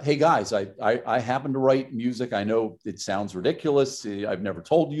 hey guys, I happen to write music. I know it sounds ridiculous. I've never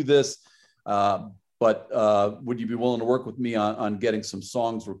told you this, but would you be willing to work with me on getting some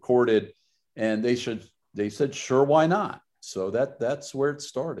songs recorded? And they said, sure, why not? So that's where it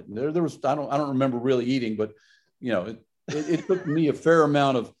started. And there was, I don't remember really eating, but it took me a fair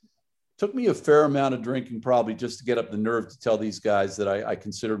amount of drinking probably just to get up the nerve to tell these guys that I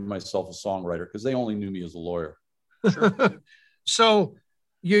considered myself a songwriter, because they only knew me as a lawyer. Sure. So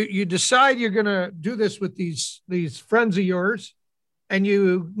you decide you're going to do this with these friends of yours, and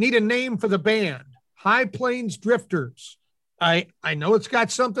you need a name for the band, High Plains Drifters. I know it's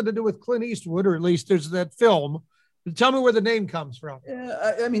got something to do with Clint Eastwood, or at least there's that film. Tell me where the name comes from.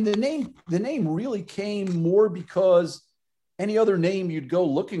 I mean, the name really came more because any other name you'd go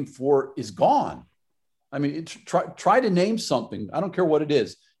looking for is gone. I mean, try to name something. I don't care what it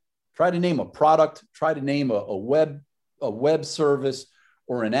is. Try to name a product. Try to name a web service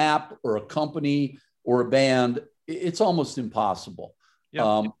or an app or a company or a band. It's almost impossible.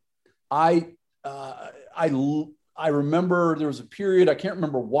 Yeah. I remember there was a period, I can't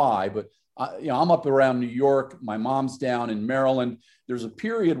remember why, but I'm up around New York. My mom's down in Maryland. There's a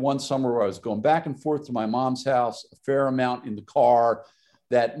period one summer where I was going back and forth to my mom's house a fair amount in the car.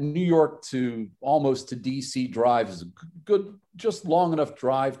 That New York to almost to DC drive is a good, just long enough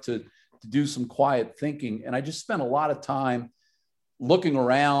drive to do some quiet thinking. And I just spent a lot of time looking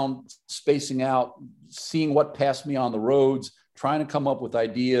around, spacing out, seeing what passed me on the roads, trying to come up with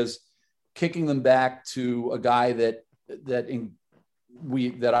ideas, kicking them back to a guy that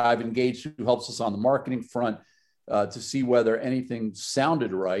I've engaged who helps us on the marketing front to see whether anything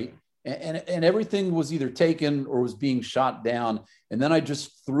sounded right. And everything was either taken or was being shot down. And then I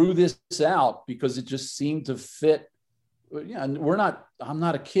just threw this out because it just seemed to fit. Yeah, and I'm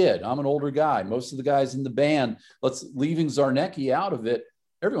not a kid. I'm an older guy. Most of the guys in the band, leaving Zarnecki out of it,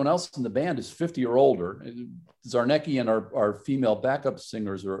 everyone else in the band is 50 or older. Zarnecki and our female backup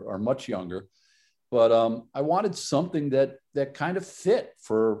singers are much younger. But I wanted something that kind of fit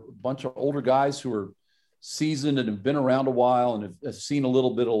for a bunch of older guys who are seasoned and have been around a while and have seen a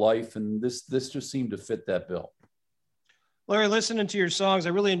little bit of life. And this just seemed to fit that bill. Larry, listening to your songs, I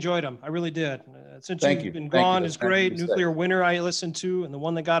really enjoyed them. I really did. Since Thank You've you. Been Thank Gone you. is Thank great. you. Nuclear Winter I listened to, and The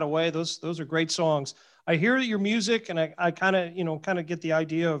One That Got Away. Those are great songs. I hear your music, and I kind of get the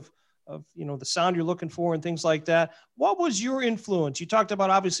idea of the sound you're looking for and things like that. What was your influence? You talked about,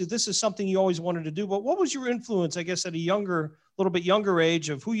 obviously, this is something you always wanted to do, but what was your influence, I guess, at a little bit younger age,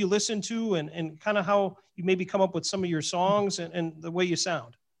 of who you listened to and kind of how you maybe come up with some of your songs and the way you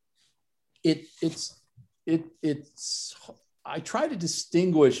sound? I try to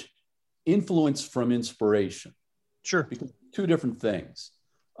distinguish influence from inspiration. Sure. Because two different things.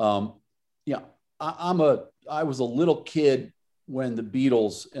 I was a little kid when the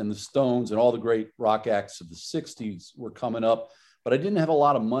Beatles and the Stones and all the great rock acts of the 60s were coming up, but I didn't have a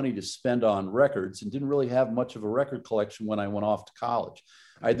lot of money to spend on records and didn't really have much of a record collection when I went off to college.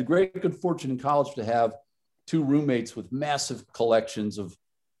 I had the great good fortune in college to have two roommates with massive collections of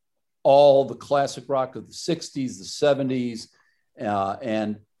all the classic rock of the 60s, the 70s,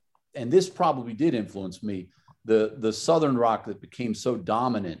 and this probably did influence me. The Southern rock that became so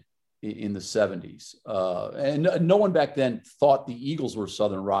dominant in the 70s. And no one back then thought the Eagles were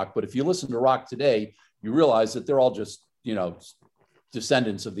Southern rock. But if you listen to rock today, you realize that they're all just,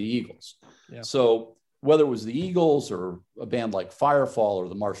 descendants of the Eagles. Yeah. So whether it was the Eagles or a band like Firefall or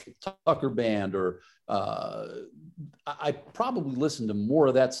the Marshall Tucker Band, or I probably listened to more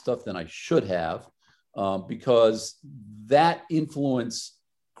of that stuff than I should have, because that influence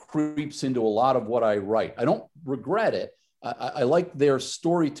creeps into a lot of what I write. I don't regret it. I like their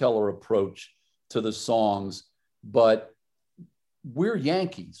storyteller approach to the songs, but we're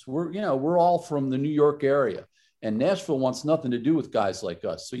Yankees. We're all from the New York area, and Nashville wants nothing to do with guys like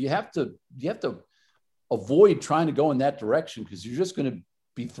us. So you have to avoid trying to go in that direction, because you're just going to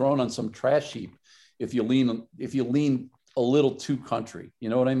be thrown on some trash heap if you lean a little too country. You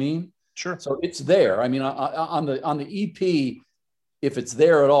know what I mean? Sure. So it's there. I mean, on the EP, if it's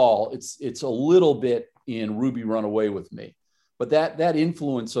there at all, it's a little bit in Ruby Run Away With Me. But that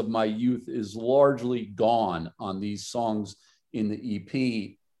influence of my youth is largely gone on these songs in the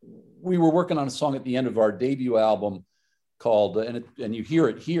EP. We were working on a song at the end of our debut album called, and you hear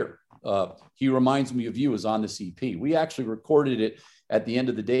it here, He Reminds Me of You is on this EP. We actually recorded it at the end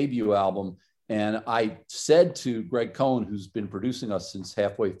of the debut album. And I said to Greg Cohen, who's been producing us since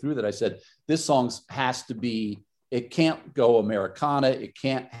halfway through, that I said, this song has to be, it can't go Americana. It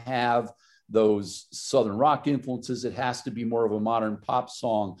can't have those Southern rock influences. It has to be more of a modern pop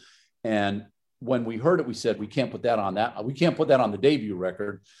song. And when we heard it, we said, we can't put that on that. We can't put that on the debut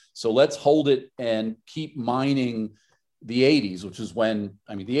record. So let's hold it and keep mining the 80s, which is when,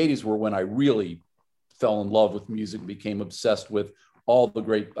 the 80s were when I really fell in love with music and became obsessed with all the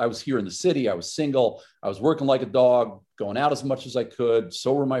great, I was here in the city. I was single. I was working like a dog, going out as much as I could.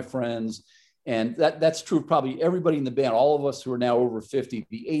 So were my friends. And that's true of probably everybody in the band, all of us who are now over 50.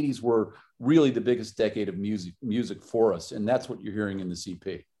 The 80s were really the biggest decade of music for us. And that's what you're hearing in the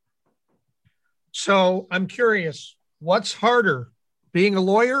EP. So I'm curious, what's harder, being a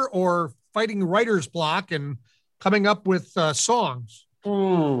lawyer or fighting writer's block and coming up with songs?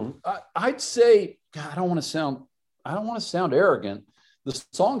 I'd say, God, I don't want to sound arrogant. The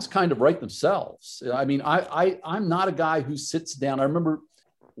songs kind of write themselves. I'm not a guy who sits down. I remember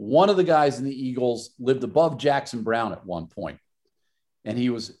one of the guys in the Eagles lived above Jackson Browne at one point, and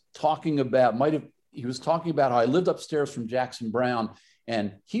he was talking about how I lived upstairs from Jackson Browne,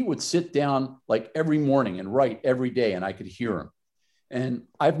 and he would sit down like every morning and write every day, and I could hear him. And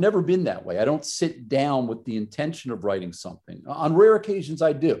I've never been that way. I don't sit down with the intention of writing something. On rare occasions,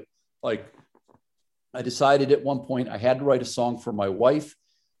 I do. Like, I decided at one point I had to write a song for my wife.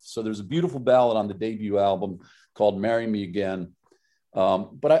 So there's a beautiful ballad on the debut album called Marry Me Again.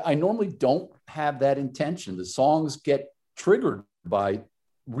 But I normally don't have that intention. The songs get triggered by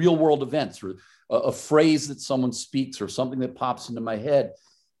real world events, or a phrase that someone speaks, or something that pops into my head.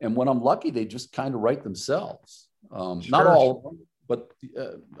 And when I'm lucky, they just kind of write themselves. Not all of them, but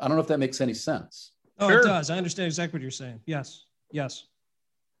I don't know if that makes any sense. Oh, sure. It does. I understand exactly what you're saying. Yes.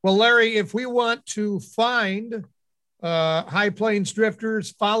 Well, Larry, if we want to find High Plains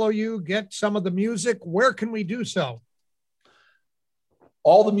Drifters, follow you, get some of the music, where can we do so?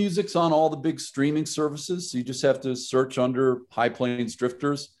 All the music's on all the big streaming services. So you just have to search under High Plains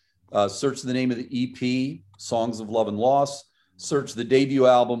Drifters, search the name of the EP, Songs of Love and Loss, search the debut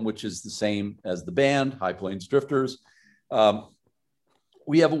album, which is the same as the band, High Plains Drifters.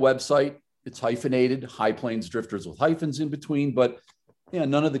 We have a website. It's hyphenated, High Plains Drifters with hyphens in between, but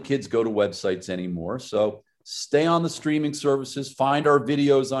none of the kids go to websites anymore. So stay on the streaming services, find our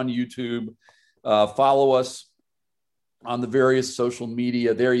videos on YouTube, follow us on the various social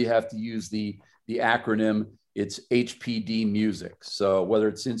media. There you have to use the acronym. It's HPD Music. So whether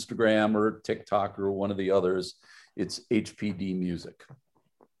it's Instagram or TikTok or one of the others, it's HPD Music.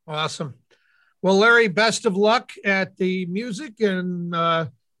 Awesome. Well, Larry, best of luck at the music. And I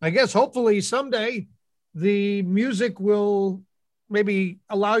guess hopefully someday the music will maybe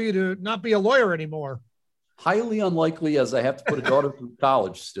allow you to not be a lawyer anymore. Highly unlikely, as I have to put a daughter through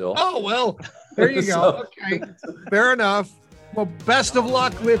college still. Oh, well, there you go. Okay, fair enough. Well, best of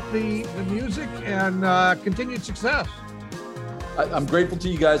luck with the music and continued success. I'm grateful to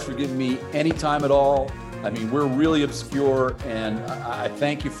you guys for giving me any time at all. We're really obscure, and I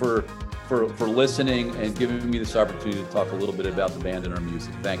thank you for listening and giving me this opportunity to talk a little bit about the band and our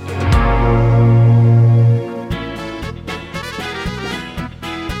music. Thank you.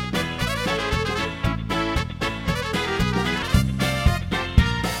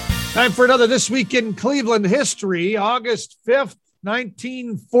 Time for another This Week in Cleveland History, August 5th,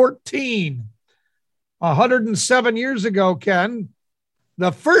 1914. 107 years ago, Ken,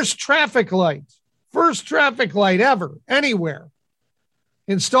 the first traffic light ever, anywhere,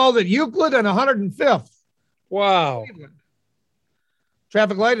 installed at Euclid and 105th. Wow. Cleveland.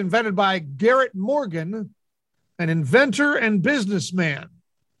 Traffic light invented by Garrett Morgan, an inventor and businessman.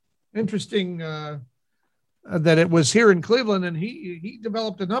 Interesting that it was here in Cleveland, and he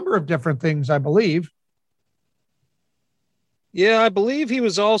developed a number of different things, I believe. Yeah, I believe he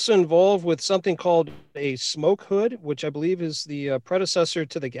was also involved with something called a smoke hood, which I believe is the predecessor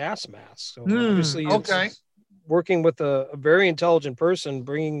to the gas mask. So obviously, it's working with a very intelligent person,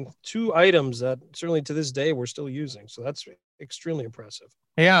 bringing two items that certainly to this day we're still using. So that's extremely impressive.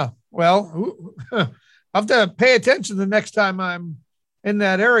 Yeah. Well, I'll have to pay attention the next time I'm in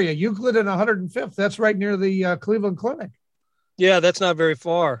that area. Euclid and 105th. That's right near the Cleveland Clinic. Yeah, that's not very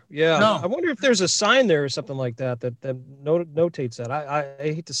far. Yeah. No. I wonder if there's a sign there or something like that notates that. I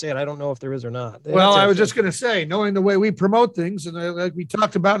hate to say it. I don't know if there is or not. Well, I was just going to say, knowing the way we promote things and like we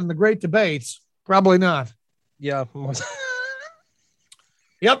talked about in the great debates, probably not. Yeah.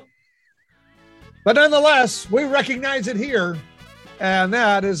 Yep. But nonetheless, we recognize it here. And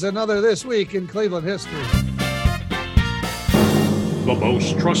that is another This Week in Cleveland History. The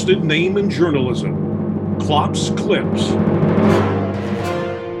most trusted name in journalism, Klopp's Clips.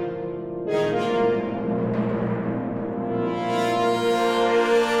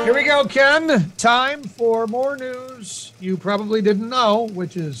 Here we go, Ken. Time for more news you probably didn't know,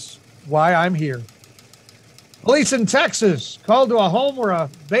 which is why I'm here. Police in Texas called to a home where a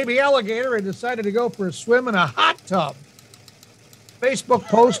baby alligator had decided to go for a swim in a hot tub. Facebook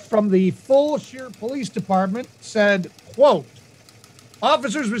post from the Fulshear Police Department said, quote,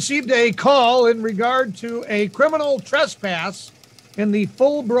 officers received a call in regard to a criminal trespass in the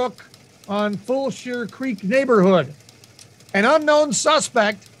Fullbrook on Fulshear Creek neighborhood. An unknown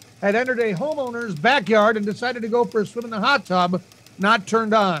suspect had entered a homeowner's backyard and decided to go for a swim in the hot tub, not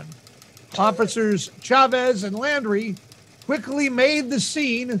turned on. Officers Chavez and Landry quickly made the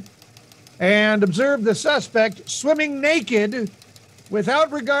scene and observed the suspect swimming naked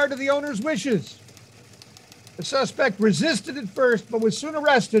without regard to the owner's wishes. The suspect resisted at first, but was soon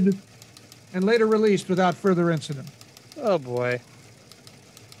arrested and later released without further incident. Oh, boy.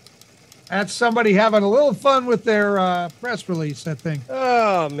 That's somebody having a little fun with their press release, I think.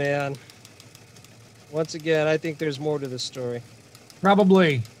 Oh, man. Once again, I think there's more to this story.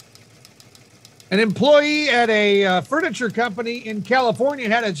 Probably. An employee at a furniture company in California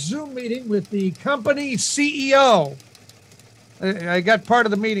had a Zoom meeting with the company CEO. I got part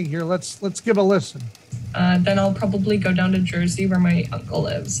of the meeting here. Let's give a listen. Then I'll probably go down to Jersey where my uncle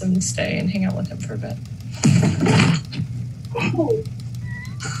lives and stay and hang out with him for a bit.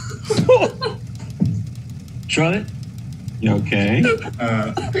 Charlotte? You okay? What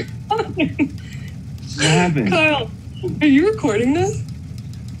happened? Kyle, are you recording this?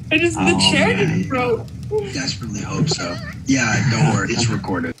 The chair just broke. Desperately hope so. Yeah, don't worry, it's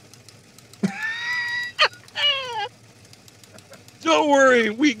recorded. Don't worry,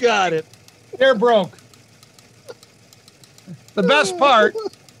 we got it. Chair broke. The best part,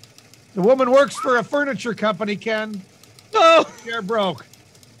 the woman works for a furniture company, Ken. Oh, chair broke.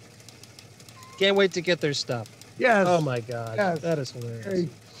 Can't wait to get their stuff. Yes. Oh, my God. Yes. That is hilarious. Hey.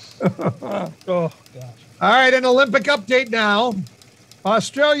 Oh, gosh. All right, an Olympic update now.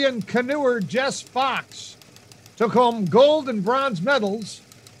 Australian canoer Jess Fox took home gold and bronze medals.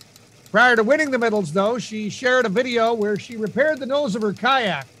 Prior to winning the medals, though, she shared a video where she repaired the nose of her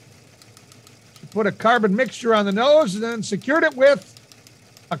kayak. She put a carbon mixture on the nose and then secured it with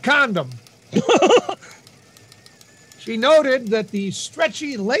a condom. She noted that the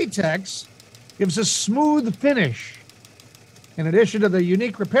stretchy latex gives a smooth finish. In addition to the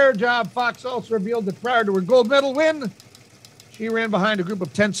unique repair job, Fox also revealed that prior to her gold medal win, she ran behind a group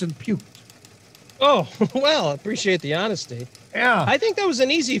of tents and puked. Oh, well, I appreciate the honesty. Yeah. I think that was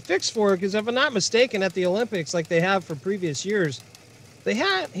an easy fix for her because if I'm not mistaken, at the Olympics, like they have for previous years, they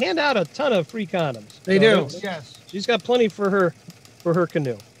hand out a ton of free condoms. They do. Yes. She's got plenty for her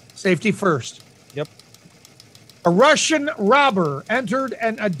canoe. Safety first. Yep. A Russian robber entered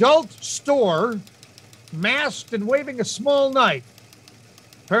an adult store masked and waving a small knife.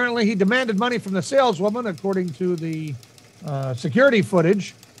 Apparently, he demanded money from the saleswoman, according to the security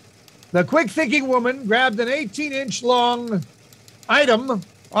footage. The quick-thinking woman grabbed an 18-inch long item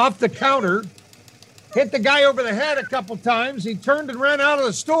off the counter, hit the guy over the head a couple times. He turned and ran out of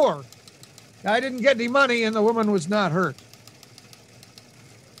the store. Guy didn't get any money, and the woman was not hurt.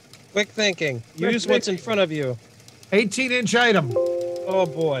 Quick thinking. Use what's in front of you. 18-inch item. Oh,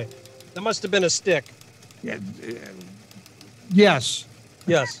 boy. That must have been a stick. Yeah. Yes.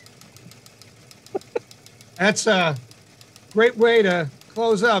 Yes. That's a great way to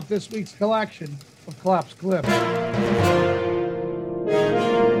close out this week's collection of Klopp's Clips.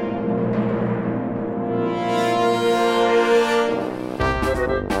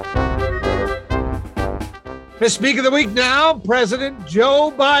 Misspeak of the week now, President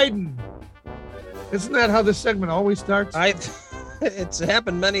Joe Biden. Isn't that how this segment always starts? It's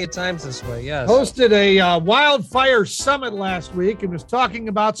happened many a times this way, yes. Hosted a wildfire summit last week and was talking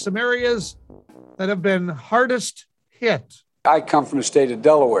about some areas that have been hardest hit. I come from the state of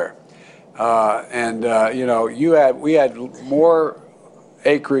Delaware, we had more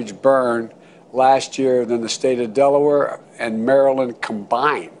acreage burned last year than the state of Delaware and Maryland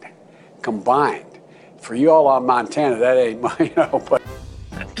combined. For you all on Montana, that ain't but.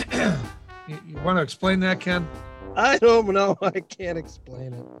 You want to explain that, Ken? I don't know. I can't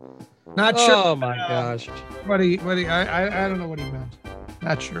explain it. Not sure. Oh my gosh. I don't know what he meant.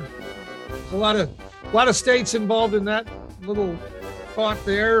 Not sure. There's a lot of states involved in that little thought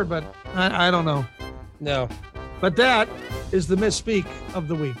there, but I don't know. No. But that is the misspeak of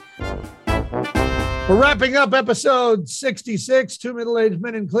the week. We're wrapping up episode 66, Two Middle-Aged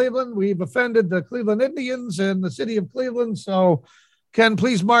Men in Cleveland. We've offended the Cleveland Indians and the city of Cleveland. So, Ken,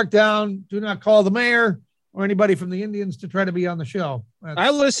 please mark down, do not call the mayor or anybody from the Indians to try to be on the show.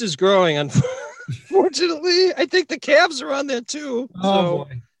 Our list is growing, unfortunately. I think the Cavs are on there too. Oh,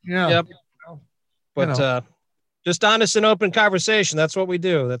 boy. Yeah. Yep. But just honest and open conversation. That's what we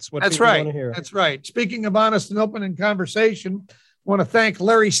do. That's what people want to hear. That's right. Speaking of honest and open in conversation, I want to thank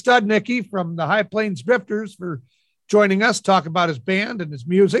Larry Studnicki from the High Plains Drifters for joining us, talk about his band and his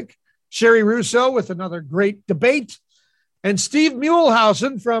music. Sherry Russo with another great debate. And Steve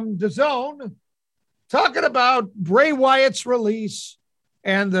Muehlhausen from DAZN talking about Bray Wyatt's release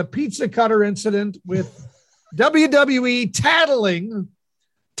and the pizza cutter incident with WWE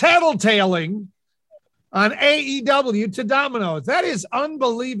tattletaling on AEW to Domino's. That is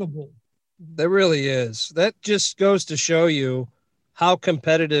unbelievable. That really is. That just goes to show you how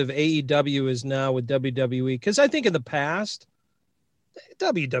competitive AEW is now with WWE. Because I think in the past,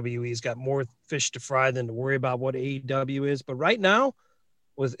 WWE's got more fish to fry than to worry about what AEW is. But right now,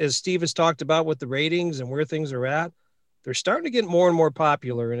 as Steve has talked about with the ratings and where things are at, they're starting to get more and more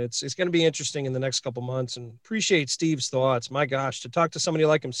popular. And it's going to be interesting in the next couple months. And appreciate Steve's thoughts. My gosh, to talk to somebody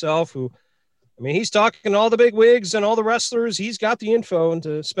like himself who, he's talking to all the big wigs and all the wrestlers. He's got the info, and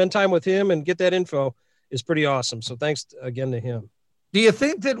to spend time with him and get that info is pretty awesome. So thanks again to him. Do you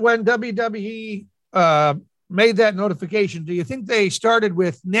think that when WWE made that notification, do you think they started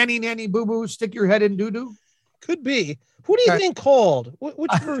with nanny boo boo, stick your head in doo doo? Could be. Who do you think called?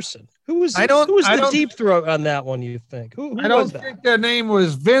 Which person? Who was the deep throat on that one, you think? Who I don't think their name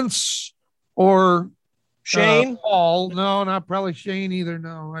was Vince or Shane. Paul. No, not probably Shane either.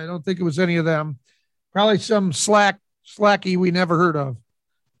 No, I don't think it was any of them. Probably some slacky we never heard of.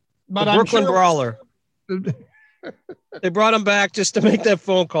 But the Brooklyn Brawler. They brought him back just to make that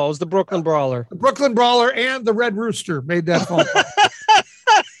phone call. It was the Brooklyn Brawler. The Brooklyn Brawler and the Red Rooster made that phone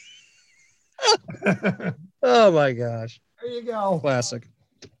call. Oh, my gosh. There you go. Classic.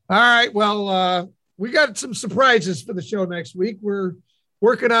 All right. Well, we got some surprises for the show next week. We're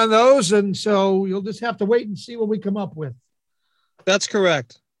working on those, and so you'll just have to wait and see what we come up with. That's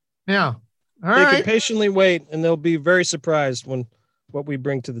correct. Yeah. All right. They can patiently wait, and they'll be very surprised when what we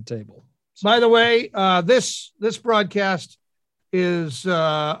bring to the table. By the way, this broadcast is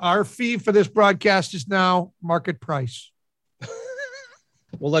our fee for this broadcast is now market price.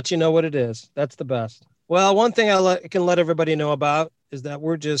 We'll let you know what it is. That's the best. Well, one thing I can let everybody know about is that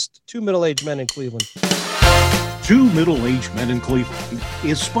we're just two middle-aged men in Cleveland. Two Middle-Aged Men in Cleveland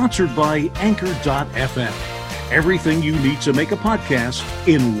is sponsored by Anchor.fm. Everything you need to make a podcast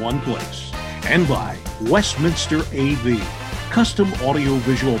in one place. And by Westminster AV. Custom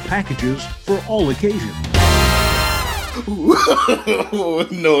audio-visual packages for all occasions.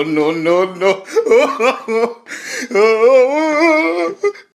 No.